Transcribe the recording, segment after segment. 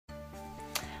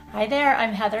Hi there,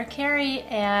 I'm Heather Carey,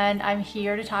 and I'm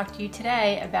here to talk to you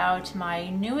today about my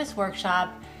newest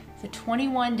workshop, the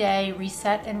 21-day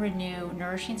Reset and Renew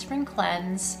Nourishing Spring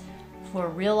Cleanse for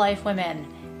real life women.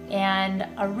 And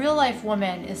a real life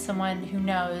woman is someone who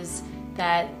knows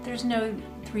that there's no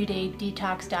 3-day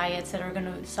detox diets that are going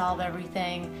to solve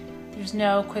everything. There's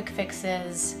no quick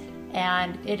fixes,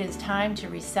 and it is time to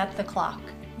reset the clock.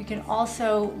 We can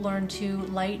also learn to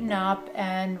lighten up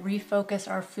and refocus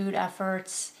our food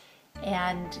efforts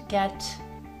and get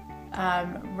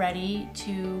ready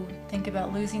to think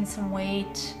about losing some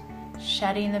weight,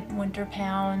 shedding the winter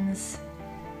pounds.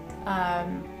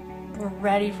 We're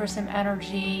ready for some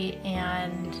energy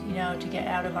and, to get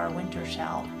out of our winter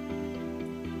shell.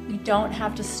 We don't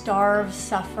have to starve,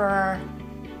 suffer,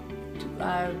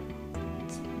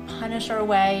 punish our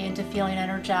way into feeling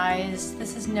energized.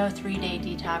 This is no 3-day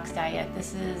detox diet.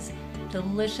 This is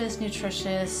delicious,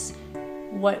 nutritious,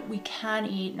 what we can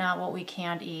eat, not what we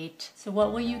can't eat. So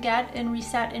what will you get in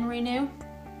Reset and Renew?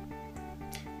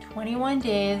 21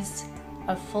 days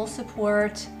of full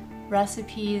support,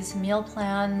 recipes, meal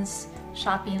plans,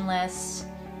 shopping lists,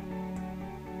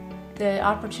 the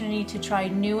opportunity to try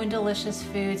new and delicious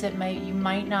foods that you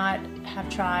might not have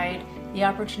tried, the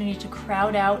opportunity to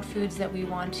crowd out foods that we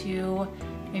want to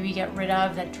maybe get rid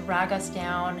of, that drag us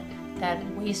down, that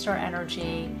waste our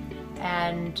energy.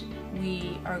 And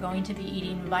we are going to be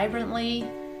eating vibrantly,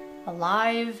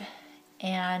 alive,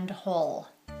 and whole.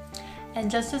 And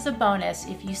just as a bonus,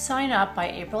 if you sign up by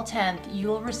April 10th, you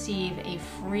will receive a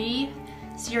free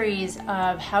series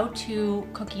of how-to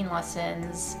cooking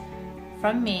lessons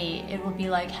from me. It will be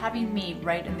like having me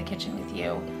right in the kitchen with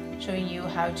you, showing you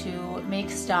how to make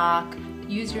stock,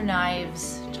 use your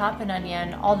knives, chop an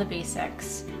onion, all the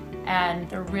basics. And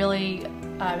they're really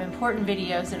important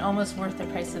videos and almost worth the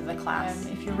price of the class.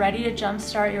 If you're ready to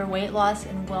jumpstart your weight loss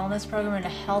and wellness program in a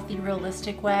healthy,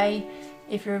 realistic way,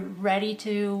 if you're ready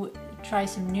to try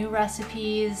some new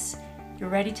recipes, you're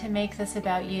ready to make this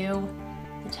about you,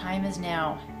 the time is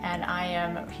now. And I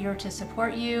am here to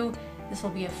support you. This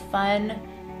will be a fun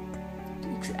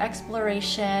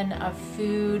exploration of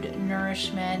food,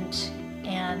 nourishment,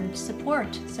 and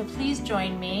support. So please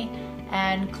join me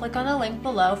and click on the link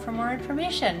below for more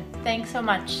information. Thanks so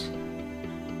much.